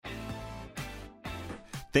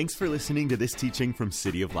Thanks for listening to this teaching from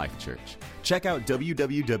City of Life Church. Check out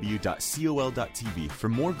www.col.tv for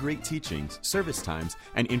more great teachings, service times,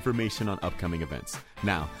 and information on upcoming events.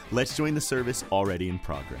 Now, let's join the service already in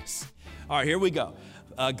progress. All right, here we go.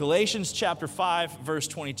 Galatians chapter 5, verse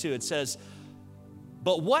 22. It says,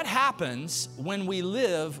 "But what happens when we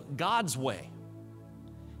live God's way?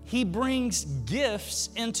 He brings gifts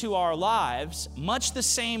into our lives much the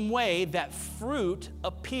same way that fruit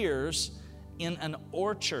appears in an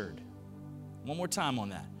orchard." One more time on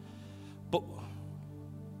that. But,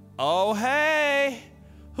 oh, hey,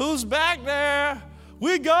 who's back there?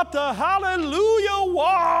 We got the hallelujah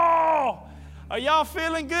wall. Are y'all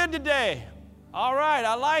feeling good today? All right,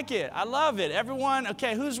 I like it. I love it. Everyone,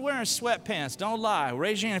 okay, who's wearing sweatpants? Don't lie.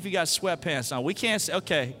 Raise your hand if you got sweatpants on. We can't,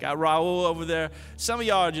 okay, got Raul over there. Some of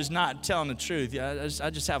y'all are just not telling the truth. I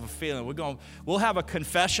just have a feeling. We'll have a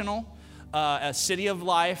confessional at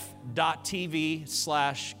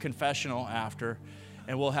cityoflife.tv/confessional after,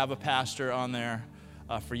 and we'll have a pastor on there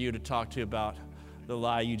for you to talk to about the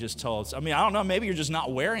lie you just told. I mean, I don't know, maybe you're just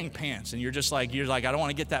not wearing pants and you're like, I don't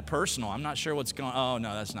want to get that personal. I'm not sure what's going on. Oh,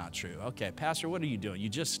 no, that's not true. Okay, Pastor, what are you doing? You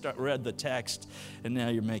just read the text and now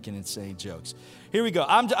you're making insane jokes. Here we go.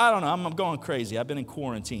 I don't know, I'm going crazy. I've been in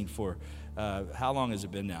quarantine for, how long has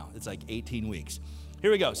it been now? It's like 18 weeks.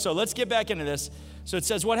 Here we go. So let's get back into this. So it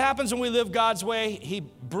says, what happens when we live God's way? He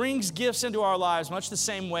brings gifts into our lives much the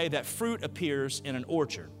same way that fruit appears in an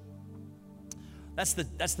orchard. That's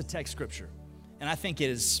the text scripture. And I think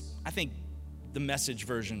the Message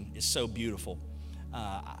version is so beautiful.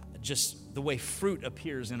 Just the way fruit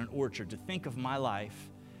appears in an orchard. To think of my life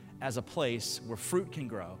as a place where fruit can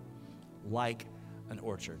grow like an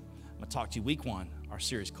orchard. I'm going to talk to you week 1, our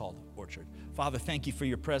series called Orchard. Father, thank you for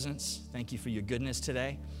your presence. Thank you for your goodness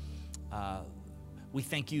today. We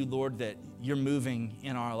thank you, Lord, that you're moving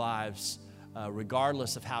in our lives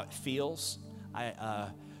regardless of how it feels. I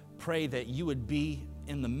pray that you would be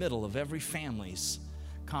in the middle of every family's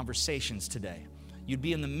conversations today. You'd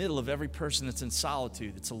be in the middle of every person that's in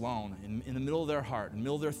solitude, that's alone, in the middle of their heart, in the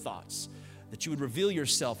middle of their thoughts, that you would reveal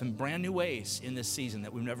yourself in brand new ways in this season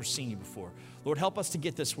that we've never seen you before. Lord, help us to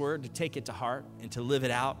get this word, to take it to heart, and to live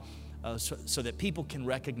it out so that people can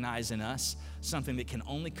recognize in us something that can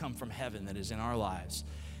only come from heaven that is in our lives.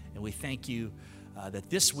 And we thank you that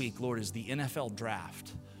this week, Lord, is the NFL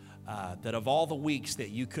draft, that of all the weeks that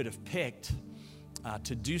you could have picked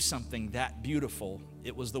to do something that beautiful,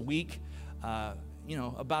 it was the week,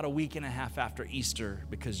 about a week and a half after Easter,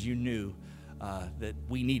 because you knew that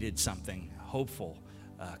we needed something hopeful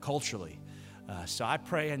culturally. So I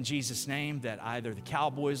pray in Jesus' name that either the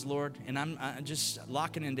Cowboys, Lord, and I'm just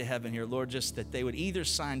locking into heaven here, Lord, just that they would either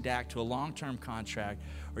sign Dak to a long-term contract,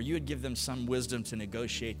 or you would give them some wisdom to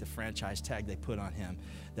negotiate the franchise tag they put on him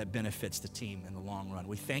that benefits the team in the long run.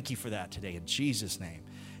 We thank you for that today in Jesus' name.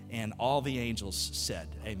 And all the angels said,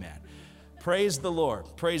 amen. Praise the Lord.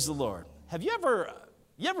 Praise the Lord. Have you ever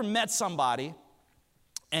met somebody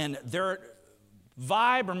and their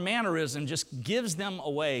vibe or mannerism just gives them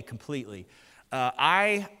away completely?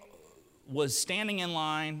 I was standing in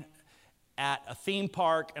line at a theme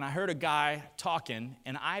park, and I heard a guy talking,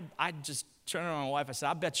 and I just turned to my wife. I said,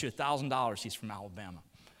 I bet you $1,000 he's from Alabama.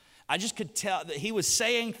 I just could tell that he was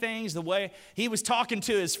saying things the way he was talking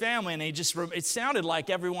to his family, and it sounded like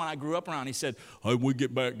everyone I grew up around. He said, hey, when we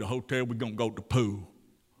get back to the hotel, we're going to go to the pool.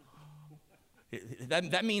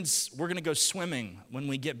 That means we're going to go swimming when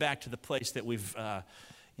we get back to the place that we've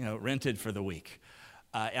rented for the week.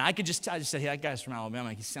 And I just said, hey, that guy's from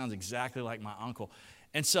Alabama. He sounds exactly like my uncle.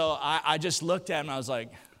 And so I just looked at him, and I was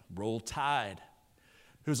like, roll tide.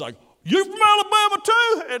 He was like, you from Alabama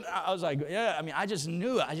too? And I was like, yeah. I mean, I just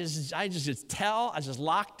knew it. I just tell. I just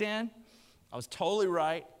locked in. I was totally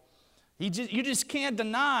right. You just can't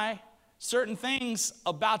deny certain things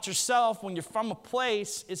about yourself when you're from a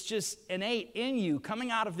place. It's just innate in you.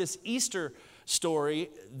 Coming out of this Easter story,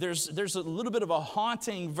 there's a little bit of a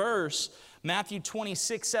haunting verse, Matthew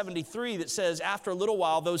 26:73, that says, after a little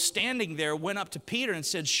while, those standing there went up to Peter and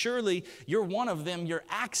said, surely you're one of them. Your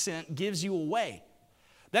accent gives you away.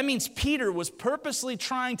 That means Peter was purposely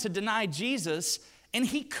trying to deny Jesus, and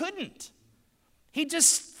he couldn't. He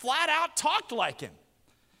just flat out talked like him.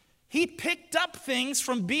 He picked up things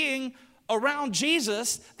from being around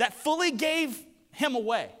Jesus that fully gave him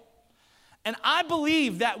away. And I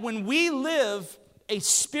believe that when we live a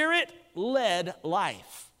Spirit-led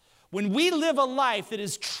life, when we live a life that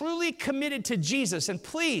is truly committed to Jesus, and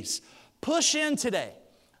please push in today.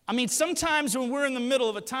 I mean, sometimes when we're in the middle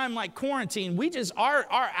of a time like quarantine, our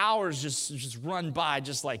hours just run by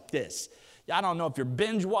just like this. I don't know if you're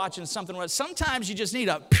binge watching something. Sometimes you just need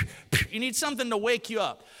a You need something to wake you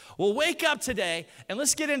up. Well, wake up today, and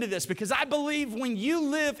let's get into this, because I believe when you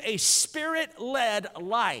live a Spirit-led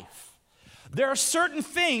life, there are certain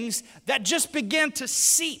things that just begin to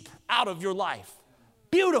seep out of your life.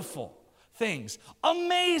 Beautiful things,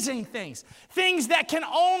 amazing things, things that can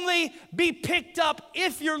only be picked up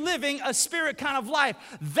if you're living a Spirit kind of life.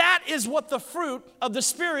 That is what the fruit of the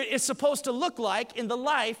Spirit is supposed to look like in the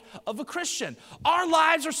life of a Christian. Our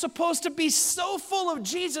lives are supposed to be so full of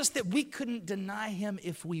Jesus that we couldn't deny him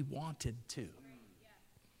if we wanted to.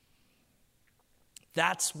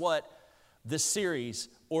 That's what this series,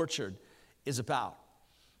 Orchard, is about.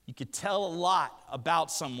 You could tell a lot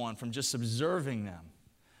about someone from just observing them.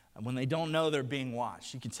 And when they don't know they're being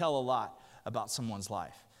watched, you can tell a lot about someone's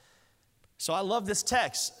life. So I love this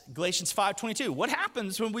text, Galatians 5:22. What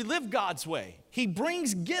happens when we live God's way? He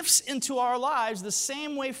brings gifts into our lives the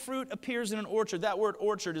same way fruit appears in an orchard. That word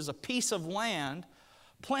orchard is a piece of land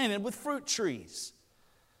planted with fruit trees.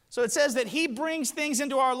 So it says that he brings things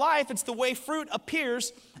into our life. It's the way fruit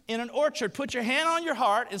appears in an orchard. Put your hand on your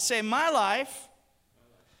heart and say, my life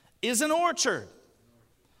is an orchard.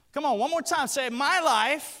 Come on, one more time. Say, my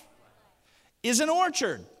life is an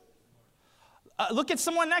orchard. Look at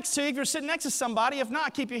someone next to you if you're sitting next to somebody. If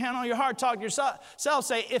not, keep your hand on your heart. Talk to yourself.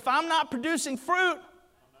 Say, if I'm not producing fruit,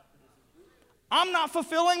 I'm not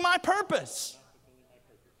fulfilling my purpose.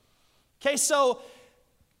 Okay, so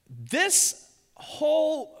this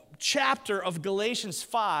whole chapter of Galatians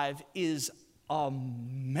 5 is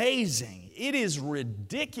amazing. It is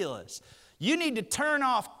ridiculous. You need to turn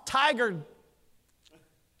off Tiger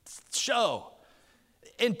show.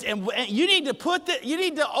 And you need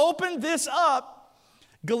to open this up,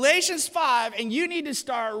 Galatians 5, and you need to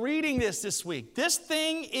start reading this week. This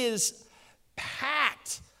thing is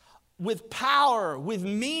packed with power, with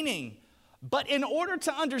meaning. But in order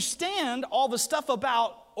to understand all the stuff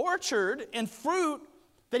about orchard and fruit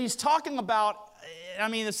that he's talking about, I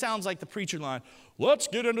mean, it sounds like the preacher line, let's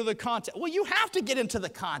get into the context. Well, you have to get into the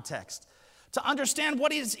context to understand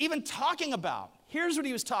what he's even talking about. Here's what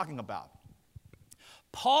he was talking about.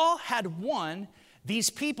 Paul had won these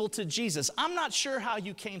people to Jesus. I'm not sure how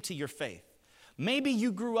you came to your faith. Maybe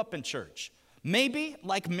you grew up in church. Maybe,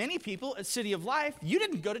 like many people at City of Life, you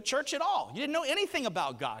didn't go to church at all. You didn't know anything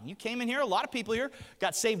about God. You came in here, a lot of people here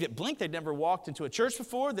got saved at Blink. They'd never walked into a church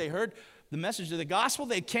before. They heard the message of the gospel.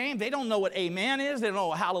 They came. They don't know what amen is. They don't know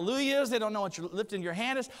what hallelujah is. They don't know what lifting your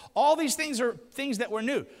hand is. All these things are things that were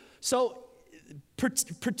new. So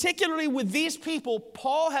particularly with these people,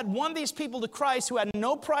 Paul had won these people to Christ who had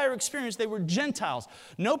no prior experience. They were Gentiles,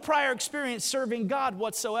 no prior experience serving God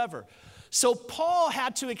whatsoever. So Paul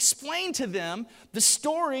had to explain to them the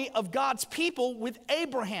story of God's people with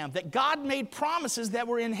Abraham, that God made promises that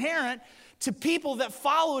were inherent to people that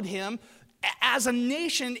followed him as a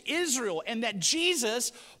nation, Israel, and that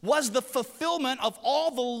Jesus was the fulfillment of all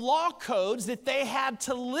the law codes that they had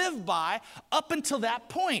to live by up until that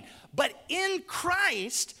point. But in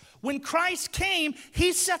Christ, when Christ came,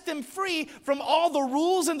 he set them free from all the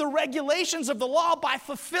rules and the regulations of the law by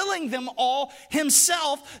fulfilling them all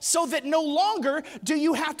himself, so that no longer do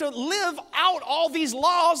you have to live out all these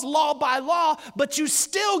laws, law by law, but you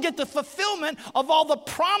still get the fulfillment of all the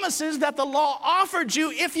promises that the law offered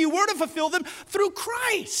you if you were to fulfill them through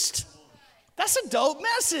Christ. That's a dope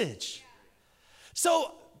message.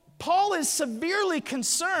 So Paul is severely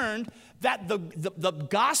concerned that the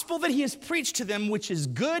gospel that he has preached to them, which is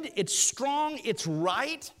good, it's strong, it's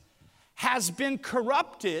right, has been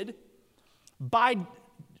corrupted by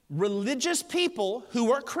religious people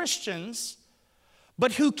who are Christians,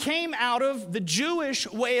 but who came out of the Jewish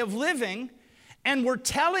way of living and were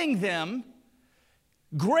telling them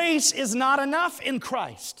grace is not enough in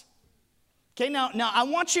Christ. Okay, now I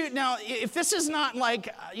want you, if this is not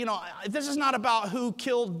like, if this is not about who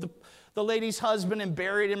killed the lady's husband and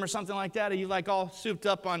buried him or something like that, are you like all souped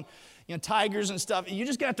up on tigers and stuff? You're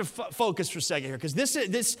just going to have to focus for a second here, because this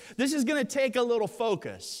is going to take a little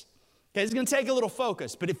focus. Okay, it's going to take a little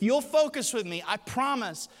focus. But if you'll focus with me, I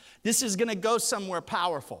promise this is going to go somewhere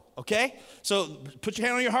powerful, okay? So put your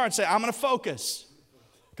hand on your heart and say, I'm going to focus.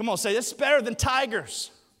 Come on, say, this is better than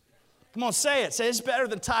tigers. Come on, say it. Say, it's better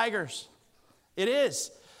than tigers. It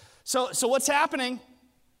is. So what's happening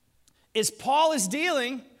is Paul is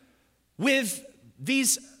dealing with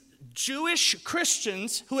these Jewish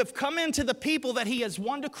Christians who have come into the people that he has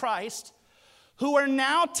won to Christ, who are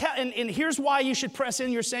now, and here's why you should press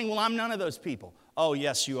in. You're saying, well, I'm none of those people. Oh,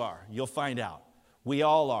 yes, you are. You'll find out. We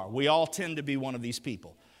all are. We all tend to be one of these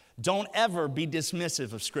people. Don't ever be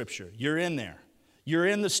dismissive of Scripture. You're in there. You're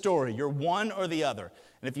in the story. You're one or the other.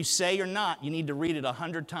 And if you say you're not, you need to read it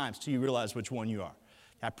 100 times till you realize which one you are.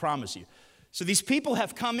 I promise you. So these people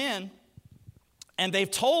have come in, and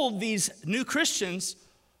they've told these new Christians,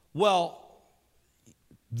 well,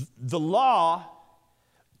 the law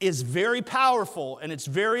is very powerful, and it's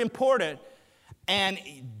very important, and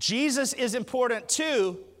Jesus is important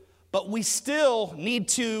too, but we still need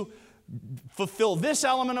to fulfill this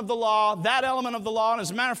element of the law, that element of the law, and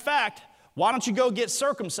as a matter of fact, why don't you go get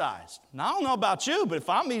circumcised? Now, I don't know about you, but if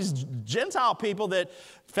I'm these Gentile people that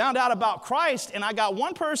found out about Christ, and I got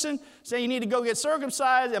one person saying you need to go get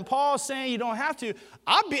circumcised, and Paul saying you don't have to,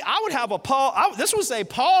 I would have a Paul, this would say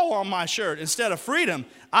Paul on my shirt instead of freedom.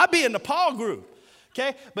 I'd be in the Paul group,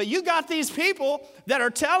 okay? But you got these people that are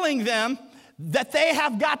telling them that they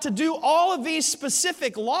have got to do all of these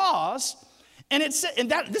specific laws, and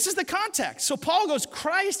this is the context. So Paul goes,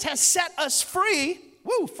 Christ has set us free,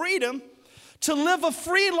 freedom, to live a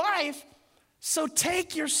free life, so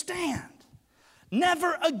take your stand.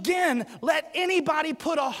 Never again let anybody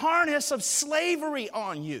put a harness of slavery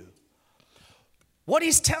on you. What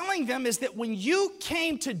he's telling them is that when you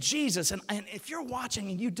came to Jesus, and if you're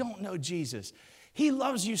watching and you don't know Jesus, he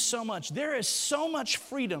loves you so much. There is so much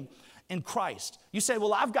freedom in Christ. You say,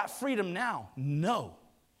 well, I've got freedom now. No,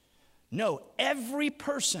 every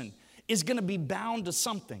person is going to be bound to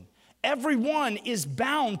something. Everyone is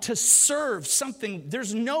bound to serve something.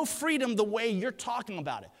 There's no freedom the way you're talking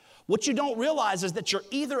about it. What you don't realize is that you're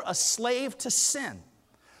either a slave to sin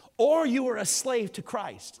or you are a slave to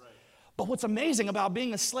Christ. Right. But what's amazing about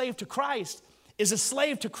being a slave to Christ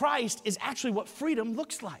is actually what freedom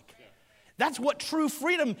looks like. Yeah. That's what true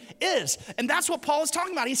freedom is. And that's what Paul is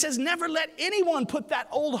talking about. He says, never let anyone put that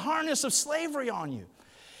old harness of slavery on you.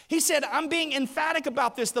 He said, I'm being emphatic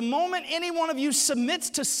about this. The moment any one of you submits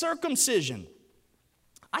to circumcision,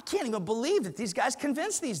 I can't even believe that these guys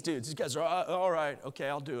convinced these dudes. These guys are, all right, okay,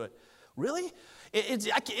 I'll do it. Really?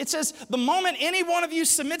 It says, the moment any one of you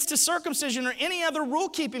submits to circumcision or any other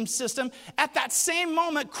rule-keeping system, at that same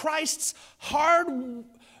moment, Christ's hard-won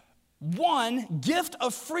gift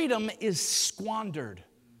of freedom is squandered.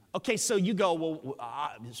 Okay, so you go, well,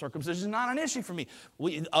 circumcision is not an issue for me.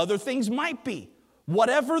 Other things might be.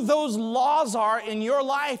 Whatever those laws are in your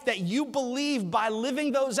life that you believe by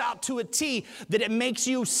living those out to a T, that it makes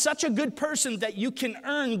you such a good person that you can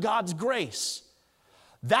earn God's grace.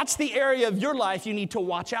 That's the area of your life you need to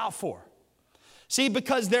watch out for. See,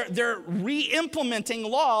 because they're re-implementing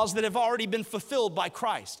laws that have already been fulfilled by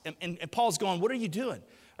Christ. And Paul's going, what are you doing?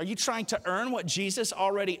 Are you trying to earn what Jesus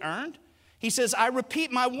already earned? He says, I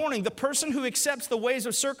repeat my warning, the person who accepts the ways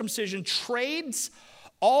of circumcision trades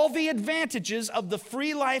all the advantages of the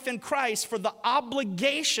free life in Christ for the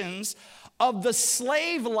obligations of the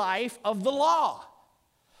slave life of the law.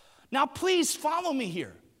 Now, please follow me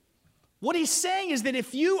here. What he's saying is that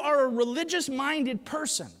if you are a religious-minded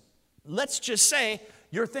person, let's just say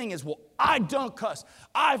your thing is, well, I don't cuss.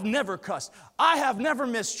 I've never cussed. I have never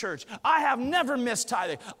missed church. I have never missed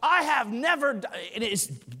tithing. I have never,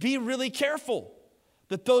 be really careful.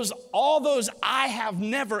 That all those I have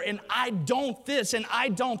never and I don't this and I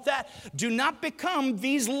don't that do not become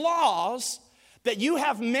these laws that you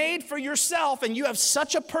have made for yourself, and you have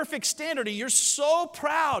such a perfect standard. You're so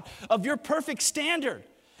proud of your perfect standard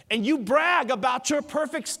and you brag about your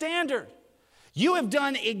perfect standard. You have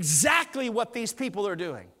done exactly what these people are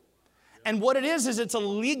doing. And what it is it's a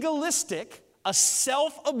legalistic, a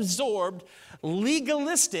self-absorbed, legal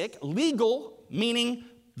meaning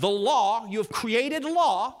the law. You have created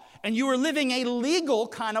law, and you are living a legal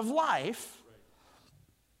kind of life.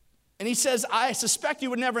 And he says, I suspect you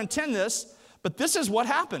would never intend this, but this is what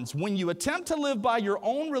happens. When you attempt to live by your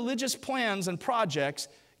own religious plans and projects,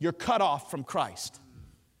 you're cut off from Christ.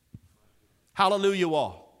 Hallelujah,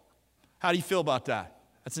 all. How do you feel about that?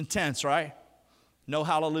 That's intense, right? No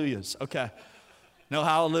hallelujahs. Okay. No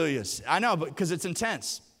hallelujahs. I know, because it's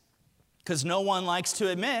intense. Because no one likes to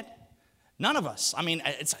admit. None of us. I mean,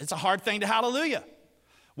 it's a hard thing to hallelujah.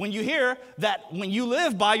 When you hear that when you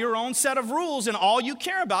live by your own set of rules and all you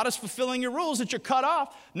care about is fulfilling your rules, that you're cut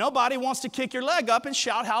off, nobody wants to kick your leg up and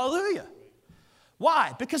shout hallelujah.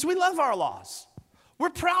 Why? Because we love our laws. We're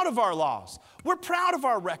proud of our laws. We're proud of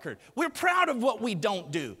our record. We're proud of what we don't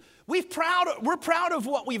do. We're proud of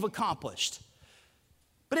what we've accomplished.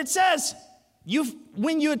 But it says,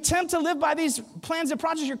 when you attempt to live by these plans and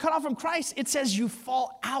projects, you're cut off from Christ. It says you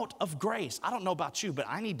fall out of grace. I don't know about you, but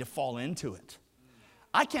I need to fall into it.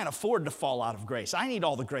 I can't afford to fall out of grace. I need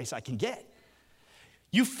all the grace I can get.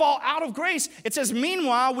 You fall out of grace. It says,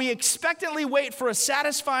 meanwhile, we expectantly wait for a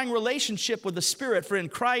satisfying relationship with the Spirit, for in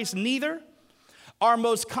Christ neither our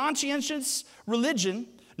most conscientious religion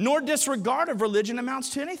nor disregard of religion amounts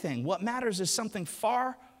to anything. What matters is something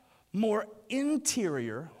far more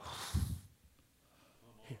interior,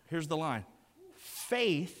 here's the line,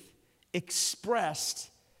 faith expressed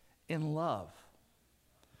in love.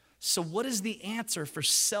 So what is the answer for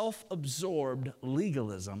self-absorbed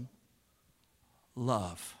legalism?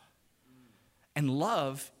 Love. And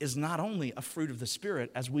love is not only a fruit of the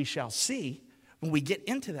Spirit, as we shall see when we get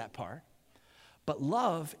into that part, but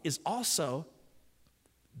love is also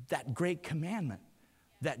that great commandment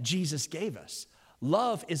that Jesus gave us.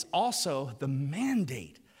 Love is also the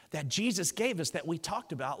mandate that Jesus gave us that we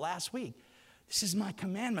talked about last week. This is my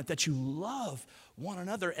commandment, that you love one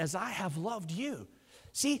another as I have loved you.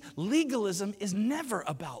 See, legalism is never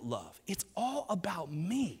about love. It's all about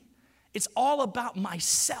me. It's all about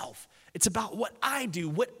myself. It's about what I do,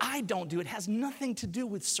 what I don't do. It has nothing to do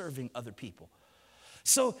with serving other people.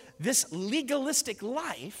 So this legalistic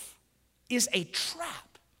life is a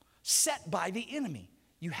trap set by the enemy.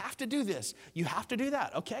 You have to do this. You have to do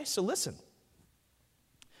that. Okay, so listen.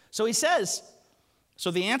 So he says,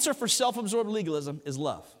 so the answer for self-absorbed legalism is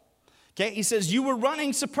love. Okay, he says, you were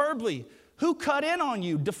running superbly. Who cut in on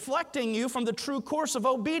you, deflecting you from the true course of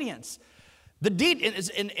obedience?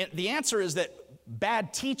 The answer is that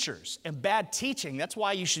bad teachers and bad teaching, that's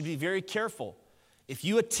why you should be very careful. If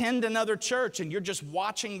you attend another church and you're just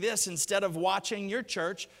watching this instead of watching your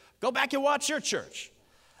church, go back and watch your church.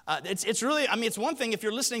 It's really, it's one thing if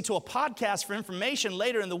you're listening to a podcast for information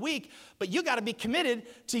later in the week, but you got to be committed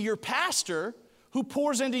to your pastor who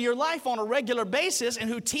pours into your life on a regular basis and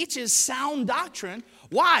who teaches sound doctrine.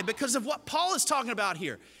 Why? Because of what Paul is talking about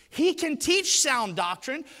here. He can teach sound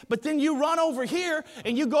doctrine, but then you run over here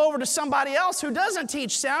and you go over to somebody else who doesn't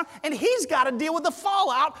teach sound, and he's got to deal with the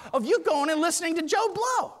fallout of you going and listening to Joe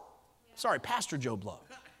Blow. Sorry, Pastor Joe Blow.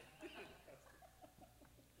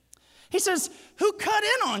 He says, who cut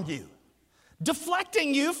in on you,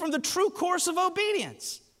 deflecting you from the true course of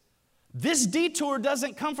obedience? This detour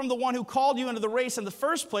doesn't come from the one who called you into the race in the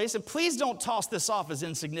first place, and please don't toss this off as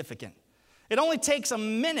insignificant. It only takes a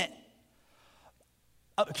minute.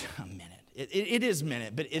 It is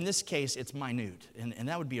minute, but in this case, it's minute, and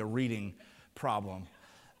that would be a reading problem.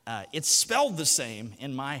 It's spelled the same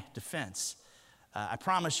in my defense. I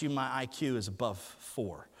promise you my IQ is above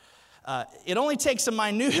 4. It only takes a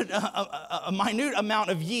minute amount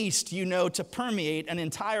of yeast, to permeate an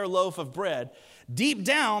entire loaf of bread. Deep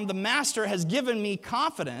down, the master has given me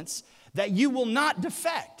confidence that you will not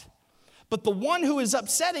defect. But the one who is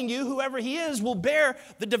upsetting you, whoever he is, will bear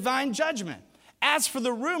the divine judgment. As for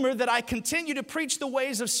the rumor that I continue to preach the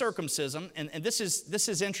ways of circumcision, and this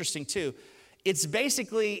is interesting too, it's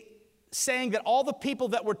basically saying that all the people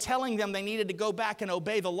that were telling them they needed to go back and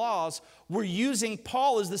obey the laws were using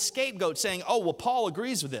Paul as the scapegoat, saying, oh, well, Paul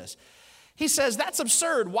agrees with this. He says, that's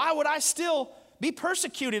absurd. Why would I still be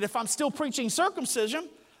persecuted if I'm still preaching circumcision?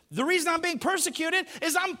 The reason I'm being persecuted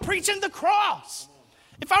is I'm preaching the cross.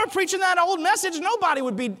 If I were preaching that old message, nobody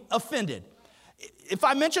would be offended. If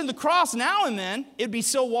I mentioned the cross now and then, it'd be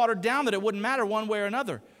so watered down that it wouldn't matter one way or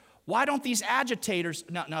another. Why don't these agitators,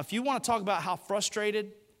 now if you want to talk about how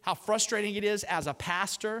frustrating it is as a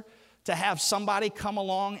pastor to have somebody come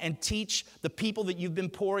along and teach the people that you've been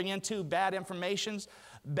pouring into bad information,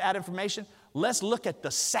 let's look at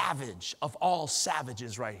the savage of all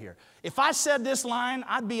savages right here. If I said this line,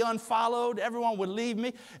 I'd be unfollowed. Everyone would leave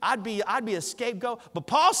me. I'd be a scapegoat. But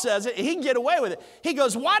Paul says it. He can get away with it. He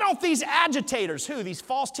goes, why don't these agitators, these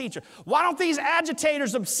false teachers, why don't these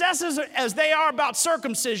agitators, obsessed as they are about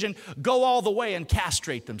circumcision, go all the way and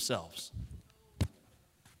castrate themselves?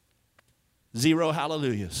 0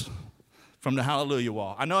 hallelujahs from the hallelujah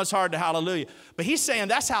wall. I know it's hard to hallelujah, but he's saying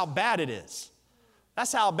that's how bad it is.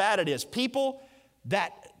 That's how bad it is. People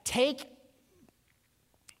that take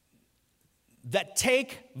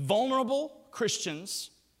vulnerable Christians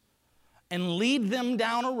and lead them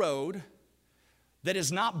down a road that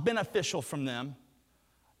is not beneficial from them.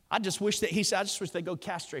 I just wish they'd go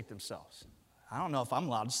castrate themselves. I don't know if I'm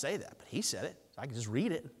allowed to say that, but he said it. So I can just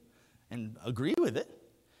read it and agree with it.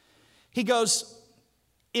 He goes,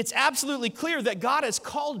 it's absolutely clear that God has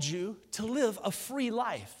called you to live a free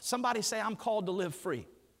life. Somebody say, I'm called to live free.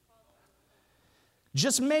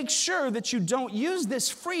 Just make sure that you don't use this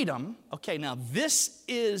freedom. Okay, now this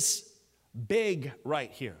is big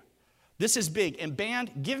right here. This is big. And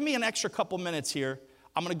band, give me an extra couple minutes here.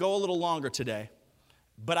 I'm going to go a little longer today.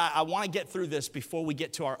 But I want to get through this before we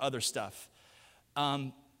get to our other stuff.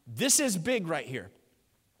 This is big right here.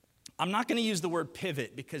 I'm not going to use the word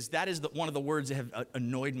pivot because that is one of the words that have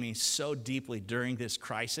annoyed me so deeply during this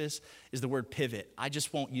crisis is the word pivot. I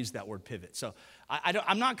just won't use that word pivot. So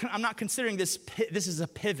I'm not considering this is a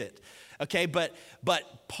pivot, okay? But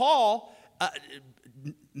Paul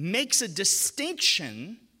makes a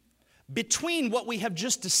distinction between what we have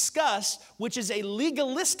just discussed, which is a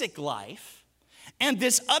legalistic life, and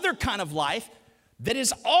this other kind of life that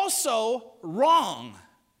is also wrong,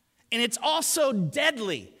 and it's also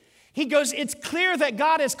deadly. He goes, it's clear that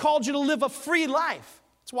God has called you to live a free life.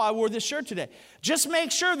 That's why I wore this shirt today. Just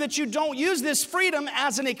make sure that you don't use this freedom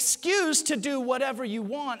as an excuse to do whatever you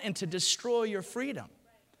want and to destroy your freedom.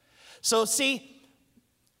 So see,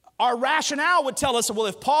 our rationale would tell us, well,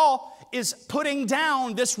 if Paul is putting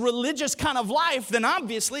down this religious kind of life, then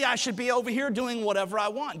obviously I should be over here doing whatever I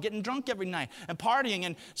want, getting drunk every night and partying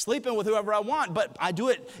and sleeping with whoever I want, but I do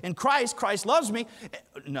it in Christ. Christ loves me.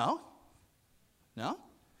 No.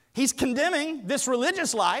 He's condemning this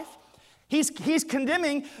religious life. He's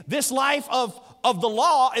condemning this life of the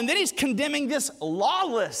law, and then he's condemning this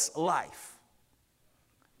lawless life.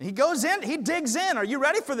 He goes in, he digs in. Are you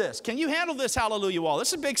ready for this? Can you handle this, hallelujah wall?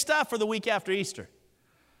 This is big stuff for the week after Easter.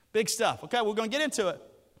 Big stuff. Okay, we're going to get into it.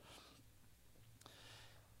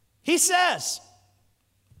 He says,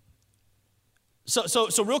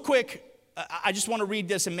 so real quick, I just want to read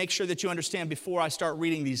this and make sure that you understand before I start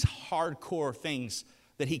reading these hardcore things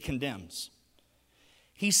that he condemns.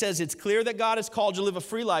 He says, it's clear that God has called you to live a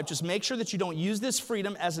free life. Just make sure that you don't use this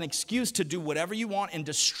freedom as an excuse to do whatever you want and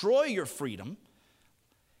destroy your freedom.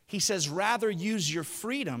 He says, rather use your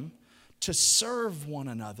freedom to serve one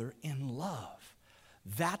another in love.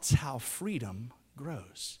 That's how freedom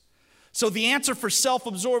grows. So the answer for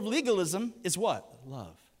self-absorbed legalism is what?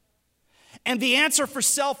 Love. And the answer for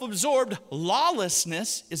self-absorbed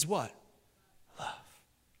lawlessness is what?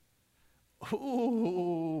 Love.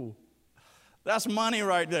 Ooh, that's money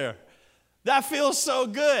right there. That feels so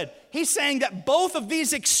good. He's saying that both of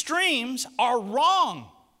these extremes are wrong.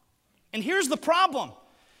 And here's the problem,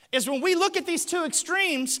 is when we look at these two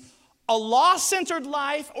extremes, a law-centered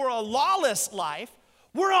life or a lawless life,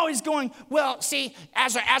 we're always going, well, see,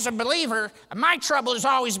 as a believer, my trouble has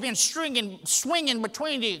always been swinging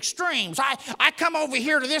between the extremes. I come over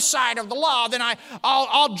here to this side of the law, then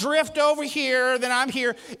I'll drift over here, then I'm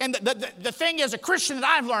here. And the thing as a Christian that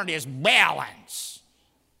I've learned is balance.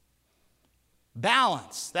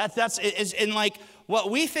 Balance. That's and like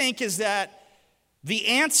what we think is that the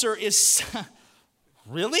answer is,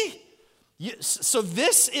 really? So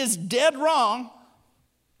this is dead wrong.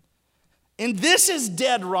 And this is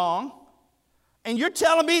dead wrong, and you're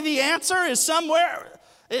telling me the answer is somewhere,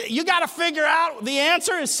 you got to figure out the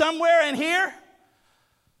answer is somewhere in here?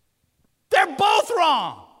 They're both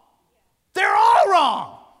wrong. They're all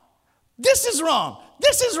wrong. This is wrong.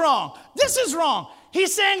 This is wrong. This is wrong.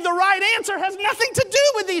 He's saying the right answer has nothing to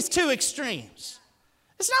do with these two extremes.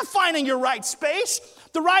 It's not finding your right space.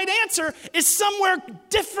 The right answer is somewhere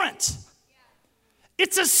different.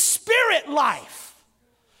 It's a spirit life.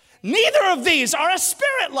 Neither of these are a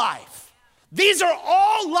spirit life. These are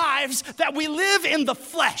all lives that we live in the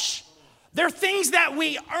flesh. They're things that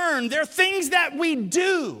we earn. They're things that we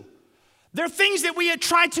do. They're things that we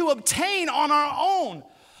try to obtain on our own.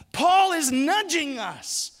 Paul is nudging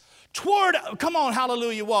us toward, come on,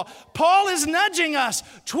 hallelujah, wall. Paul is nudging us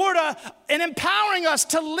toward and empowering us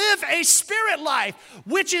to live a spirit life,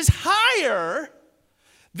 which is higher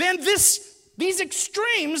than these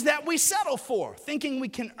extremes that we settle for, thinking we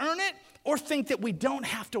can earn it or think that we don't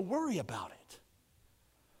have to worry about it.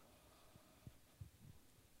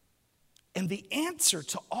 And the answer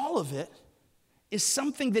to all of it is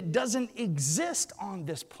something that doesn't exist on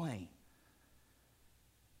this plane.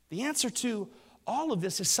 The answer to all of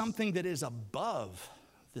this is something that is above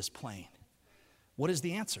this plane. What is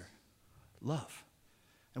the answer? Love.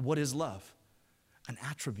 And what is love? An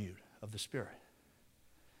attribute of the Spirit.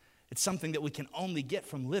 It's something that we can only get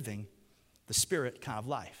from living the Spirit kind of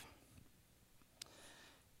life.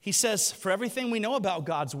 He says, for everything we know about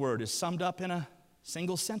God's word is summed up in a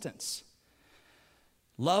single sentence.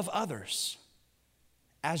 Love others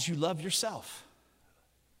as you love yourself.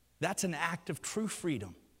 That's an act of true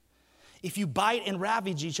freedom. If you bite and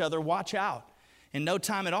ravage each other, watch out. In no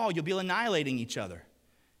time at all, you'll be annihilating each other.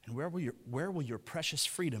 And where will your precious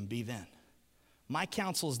freedom be then? My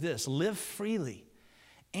counsel is this: live freely,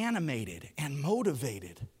 animated and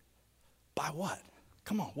motivated by what?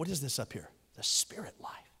 Come on, what is this up here? The Spirit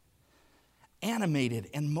life. Animated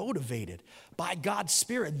and motivated by God's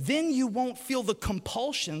Spirit. Then you won't feel the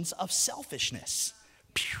compulsions of selfishness.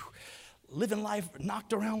 Pew. Living life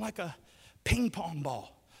knocked around like a ping pong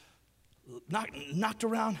ball. Knocked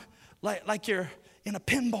around like you're in a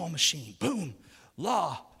pinball machine. Boom.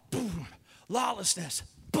 Law. Boom. Lawlessness.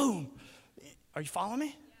 Boom. Are you following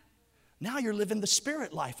me? Now you're living the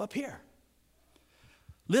Spirit life up here.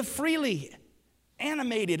 Live freely,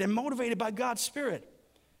 animated and motivated by God's Spirit.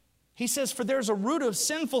 He says, for there's a root of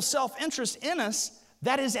sinful self-interest in us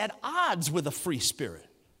that is at odds with a free spirit.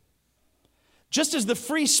 Just as the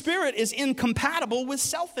free spirit is incompatible with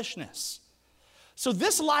selfishness. So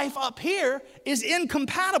this life up here is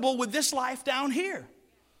incompatible with this life down here.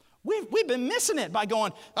 We've been missing it by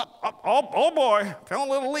going, oh boy, feeling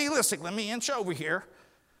a little legalistic. Let me inch over here.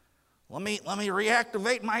 Let me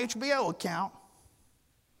reactivate my HBO account.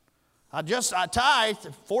 I tithed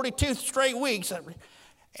 42 straight weeks.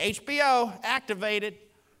 HBO activated.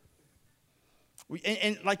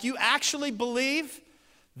 And like you actually believe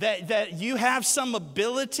that you have some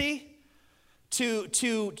ability to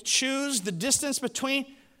choose the distance between,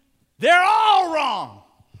 they're all wrong.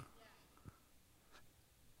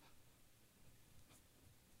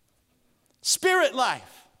 Spirit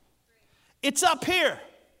life. It's up here.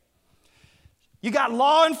 You got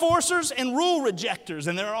law enforcers and rule rejectors,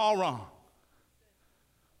 and they're all wrong.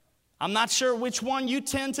 I'm not sure which one you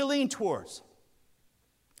tend to lean towards.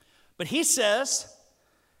 But he says,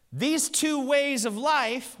 these two ways of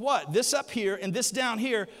life, what? This up here and this down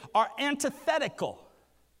here, are antithetical.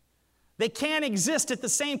 They can't exist at the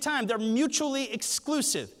same time. They're mutually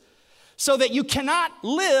exclusive. So that you cannot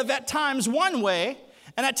live at times one way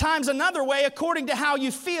and at times another way according to how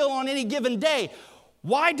you feel on any given day.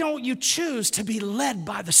 Why don't you choose to be led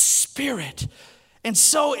by the Spirit and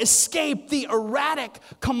so escape the erratic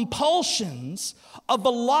compulsions of a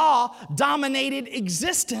law-dominated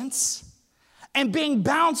existence and being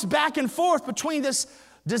bounced back and forth between this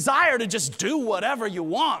desire to just do whatever you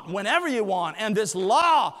want, whenever you want, and this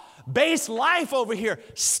law-based life over here?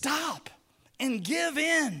 Stop and give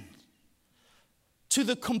in to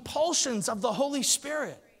the compulsions of the Holy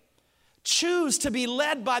Spirit. Choose to be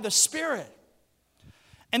led by the Spirit.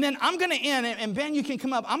 And then I'm going to end, and Ben, you can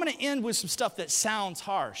come up. I'm going to end with some stuff that sounds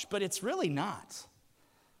harsh, but it's really not.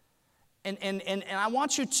 And I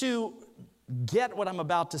want you to get what I'm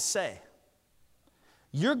about to say.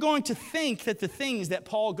 You're going to think that the things that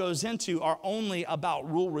Paul goes into are only about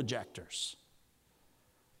rule rejectors.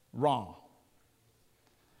 Wrong.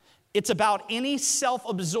 It's about any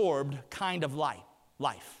self-absorbed kind of life.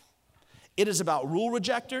 It is about rule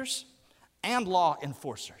rejectors and law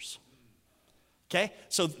enforcers. Okay?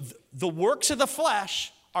 So the works of the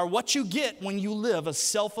flesh are what you get when you live a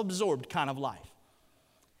self-absorbed kind of life.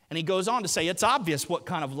 And he goes on to say it's obvious what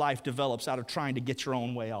kind of life develops out of trying to get your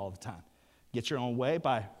own way all the time. Get your own way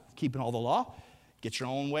by keeping all the law. Get your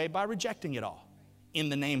own way by rejecting it all in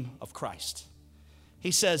the name of Christ.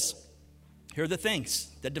 He says, here are the things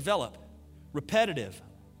that develop. Repetitive,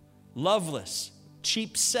 loveless,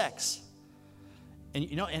 cheap sex.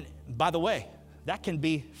 And by the way, that can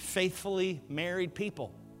be faithfully married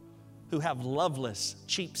people who have loveless,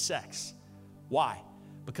 cheap sex. Why?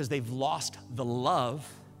 Because they've lost the love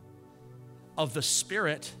of the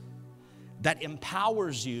Spirit that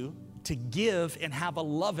empowers you to give and have a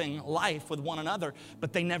loving life with one another,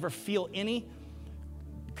 but they never feel any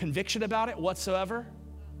conviction about it whatsoever.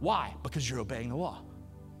 Why? Because you're obeying the law.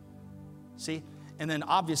 See? And then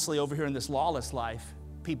obviously over here in this lawless life,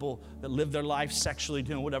 people that live their life sexually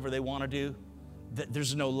doing whatever they want to do,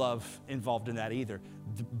 there's no love involved in that either.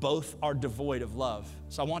 Both are devoid of love.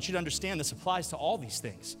 So I want you to understand this applies to all these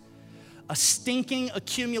things. A stinking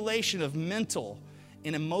accumulation of mental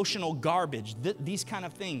and emotional garbage, these kind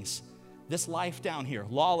of things, this life down here,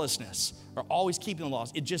 lawlessness, or always keeping the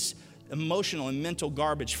laws, it just emotional and mental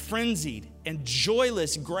garbage, frenzied and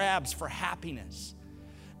joyless grabs for happiness,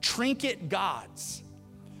 trinket gods,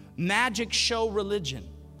 magic show religion,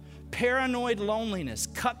 paranoid loneliness,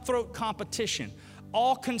 cutthroat competition,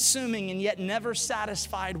 all-consuming and yet never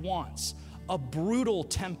satisfied wants, a brutal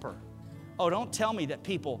temper. Oh, don't tell me that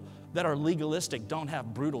people that are legalistic don't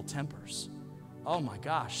have brutal tempers. Oh my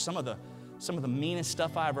gosh, some of the meanest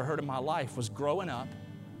stuff I ever heard in my life was growing up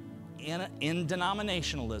in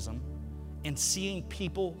denominationalism and seeing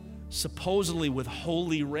people supposedly with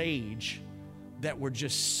holy rage that were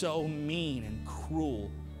just so mean and cruel.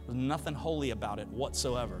 There's nothing holy about it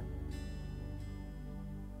whatsoever.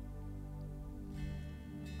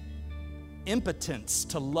 Impotence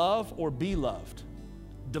to love or be loved,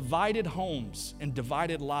 divided homes and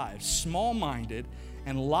divided lives, small-minded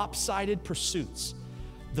and lopsided pursuits.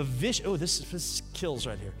 This kills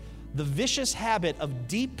right here. The vicious habit of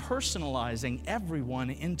depersonalizing everyone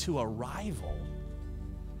into a rival.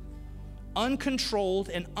 Uncontrolled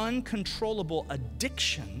and uncontrollable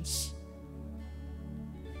addictions.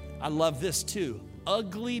 I love this too.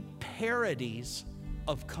 Ugly parodies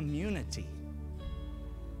of community.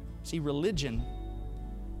 See, religion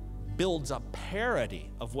builds a parody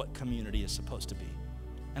of what community is supposed to be.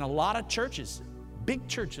 And a lot of churches, big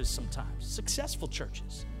churches sometimes, successful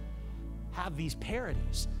churches, have these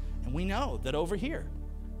parodies. And we know that over here,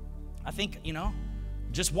 I think,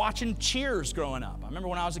 just watching Cheers growing up. I remember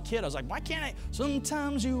when I was a kid, I was like, why can't I?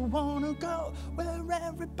 Sometimes you want to go where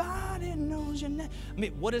everybody knows your name. I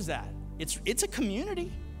mean, what is that? It's a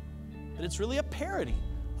community, but it's really a parody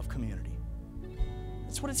of community.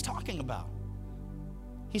 That's what it's talking about.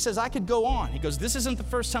 He says, I could go on. He goes, this isn't the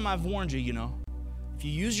first time I've warned you, If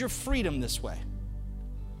you use your freedom this way,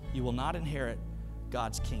 you will not inherit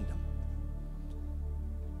God's kingdom.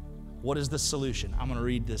 What is the solution? I'm going to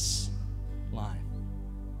read this line.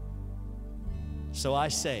 So I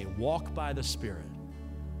say, walk by the Spirit,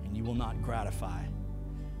 and you will not gratify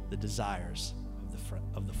the desires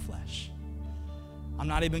of the flesh. I'm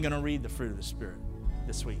not even going to read the fruit of the Spirit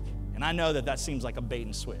this week. And I know that seems like a bait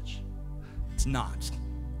and switch. It's not.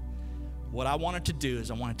 What I wanted to do is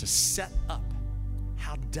I wanted to set up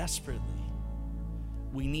how desperately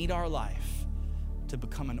we need our life to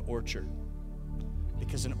become an orchard.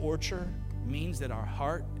 Because an orchard means that our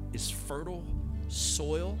heart is fertile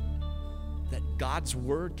soil that God's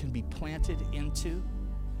word can be planted into,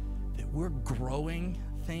 that we're growing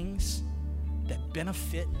things that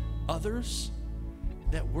benefit others,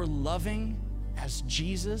 that we're loving as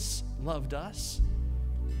Jesus loved us.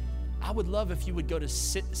 I would love if you would go to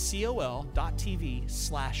col.tv/quiz,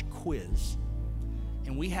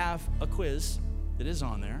 and we have a quiz that is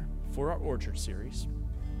on there for our Orchard series.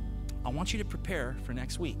 I want you to prepare for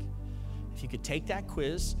next week. If you could take that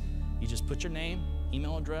quiz, you just put your name,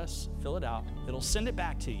 email address, fill it out. It'll send it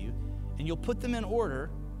back to you, and you'll put them in order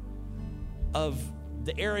of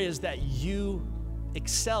the areas that you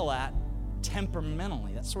excel at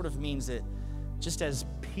temperamentally. That sort of means that just as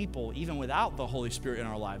people, even without the Holy Spirit in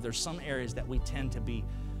our life, there's some areas that we tend to be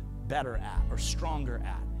better at or stronger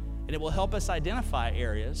at. And it will help us identify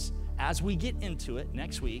areas as we get into it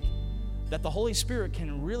next week that the Holy Spirit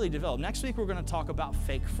can really develop. Next week, we're going to talk about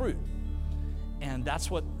fake fruit. And that's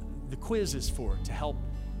what the quiz is for, to help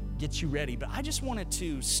get you ready. But I just wanted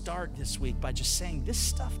to start this week by just saying this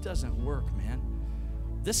stuff doesn't work, man.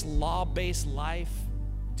 This law-based life,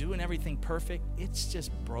 doing everything perfect, it's just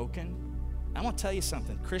broken. I'm going to tell you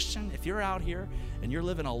something. Christian, if you're out here and you're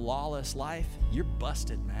living a lawless life, you're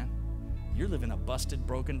busted, man. You're living a busted,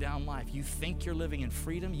 broken down life. You think you're living in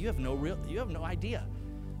freedom. You have no idea.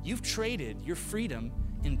 You've traded your freedom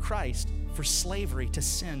in Christ for slavery to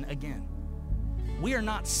sin again. We are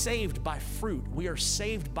not saved by fruit. We are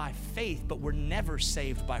saved by faith, but we're never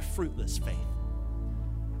saved by fruitless faith.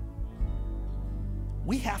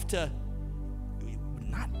 We have to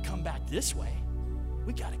not come back this way.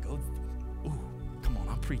 We got to go, come on,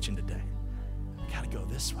 I'm preaching today. We got to go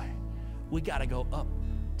this way. We got to go up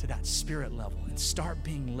to that spirit level and start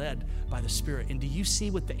being led by the Spirit. And do you see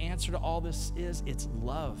what the answer to all this is? It's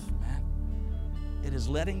love, man. It is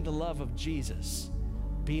letting the love of Jesus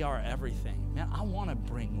be our everything. Man, I want to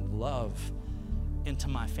bring love into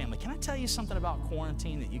my family. Can I tell you something about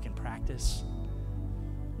quarantine that you can practice?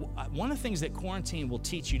 One of the things that quarantine will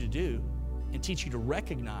teach you to do and teach you to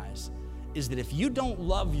recognize is that if you don't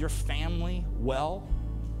love your family well,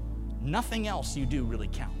 nothing else you do really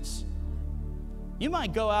counts. You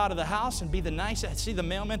might go out of the house and be the nice, see the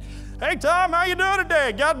mailman, hey Tom, how you doing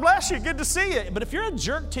today? God bless you, good to see you. But if you're a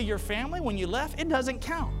jerk to your family when you left, it doesn't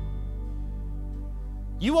count.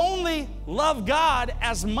 You only love God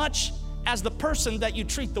as much as the person that you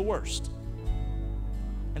treat the worst.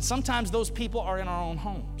 And sometimes those people are in our own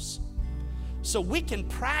homes. So we can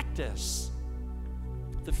practice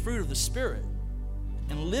the fruit of the Spirit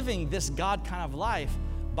and living this God kind of life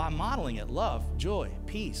by modeling it: love, joy,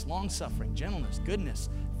 peace, long-suffering, gentleness, goodness,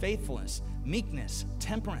 faithfulness, meekness,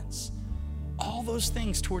 temperance. All those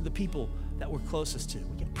things toward the people that we're closest to.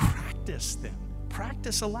 We can practice them.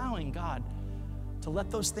 Practice allowing God to let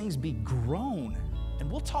those things be grown. And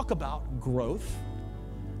we'll talk about growth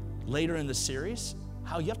later in the series,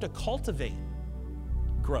 how you have to cultivate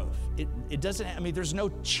growth. It doesn't, I mean, there's no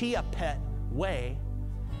chia pet way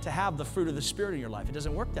to have the fruit of the Spirit in your life. It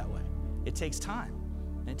doesn't work that way. It takes time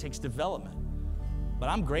and it takes development. But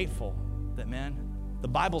I'm grateful that, man, the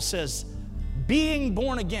Bible says being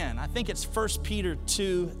born again. I think it's 1 Peter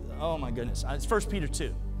 2. Oh my goodness. It's 1 Peter 2.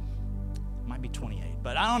 It might be 28,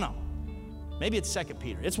 but I don't know. Maybe it's 2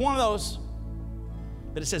 Peter. It's one of those.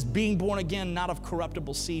 But it says being born again, not of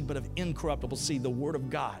corruptible seed, but of incorruptible seed, the word of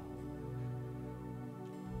God,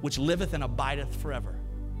 which liveth and abideth forever.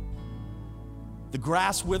 The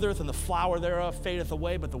grass withereth and the flower thereof fadeth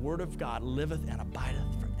away, but the word of God liveth and abideth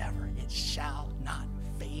forever. It shall not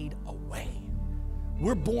fade away.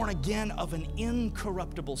 We're born again of an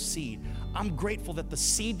incorruptible seed. I'm grateful that the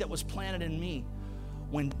seed that was planted in me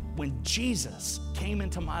when Jesus came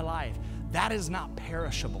into my life, That is not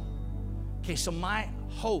perishable. Okay, so my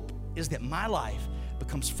hope is that my life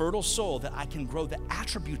becomes fertile soil, that I can grow the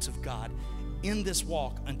attributes of God in this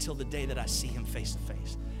walk until the day that I see him face to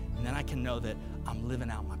face. And then I can know that I'm living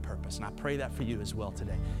out my purpose. And I pray that for you as well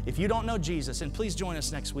today. If you don't know Jesus, and please join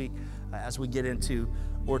us next week as we get into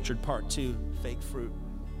Orchard Part 2, Fake Fruit.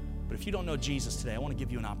 But if you don't know Jesus today, I want to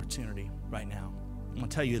give you an opportunity right now. I'm going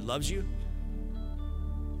to tell you he loves you,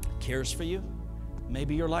 cares for you.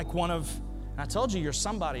 Maybe you're like one of, and I told you you're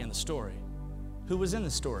somebody in the story. Who was in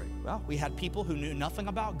the story? Well, we had people who knew nothing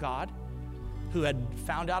about God, who had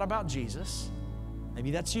found out about Jesus.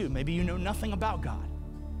 Maybe that's you. Maybe you know nothing about God.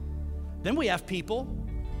 Then we have people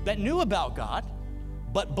that knew about God,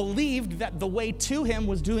 but believed that the way to him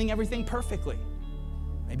was doing everything perfectly.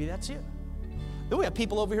 Maybe that's you. Then we have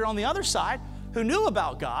people over here on the other side who knew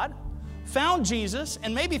about God, found Jesus,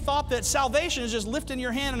 and maybe thought that salvation is just lifting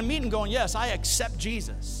your hand in a meeting going, yes, I accept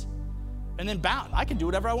Jesus. And then bound, I can do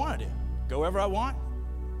whatever I want to do. Go wherever I want,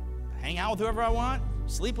 hang out with whoever I want,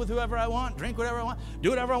 sleep with whoever I want, drink whatever I want, do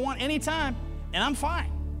whatever I want anytime, and I'm fine.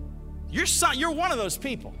 You're one of those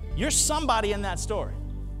people. You're somebody in that story.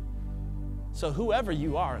 So whoever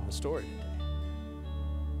you are in the story today,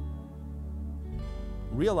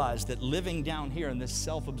 realize that living down here in this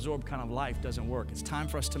self-absorbed kind of life doesn't work. It's time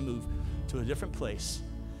for us to move to a different place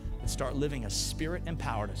and start living a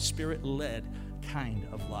spirit-empowered, a spirit-led kind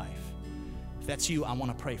of life. If that's you, I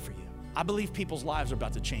want to pray for you. I believe people's lives are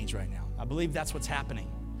about to change right now. I believe that's what's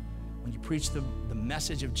happening when you preach the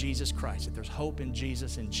message of Jesus Christ, that there's hope in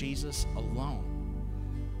Jesus and Jesus alone.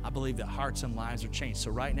 I believe that hearts and lives are changed.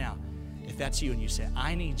 So right now, if that's you and you say,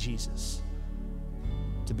 I need Jesus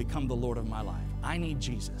to become the Lord of my life. I need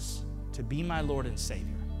Jesus to be my Lord and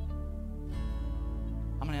Savior.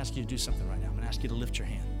 I'm going to ask you to do something right now. I'm going to ask you to lift your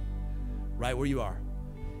hand right where you are.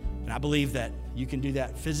 And I believe that you can do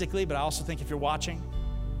that physically, but I also think if you're watching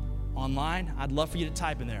online, I'd love for you to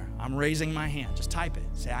type in there, I'm raising my hand. Just type it.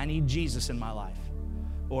 Say, I need Jesus in my life.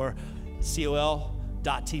 Or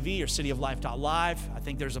COL.TV or cityoflife.live. I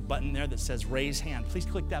think there's a button there that says raise hand. Please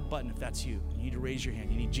click that button if that's you. You need to raise your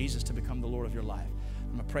hand. You need Jesus to become the Lord of your life.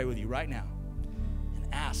 I'm going to pray with you right now and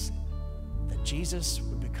ask that Jesus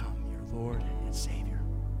would become your Lord and Savior.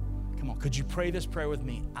 Come on, could you pray this prayer with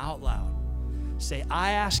me out loud? Say,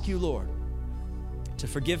 I ask you, Lord, to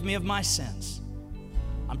forgive me of my sins.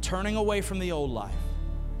 I'm turning away from the old life,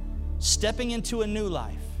 stepping into a new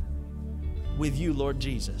life with you, Lord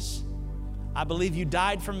Jesus. I believe you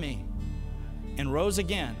died for me and rose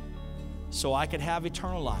again so I could have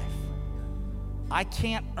eternal life. I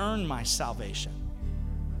can't earn my salvation.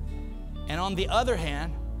 And on the other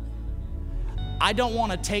hand, I don't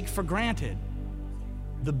want to take for granted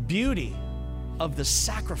the beauty of the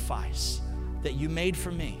sacrifice that you made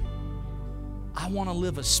for me. I want to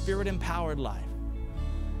live a spirit-empowered life.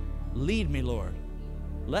 Lead me, Lord.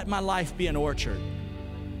 Let my life be an orchard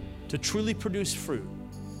to truly produce fruit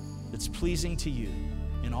that's pleasing to you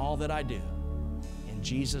in all that I do. In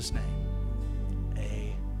Jesus' name,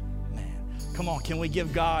 amen. Come on, can we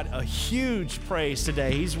give God a huge praise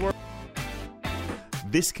today? He's worthy.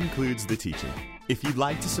 This concludes the teaching. If you'd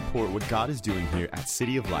like to support what God is doing here at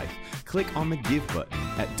City of Life, click on the Give button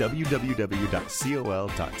at www.col.tv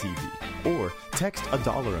or text a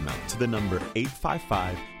dollar amount to the number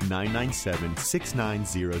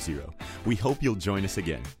 855-997-6900. We hope you'll join us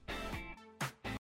again.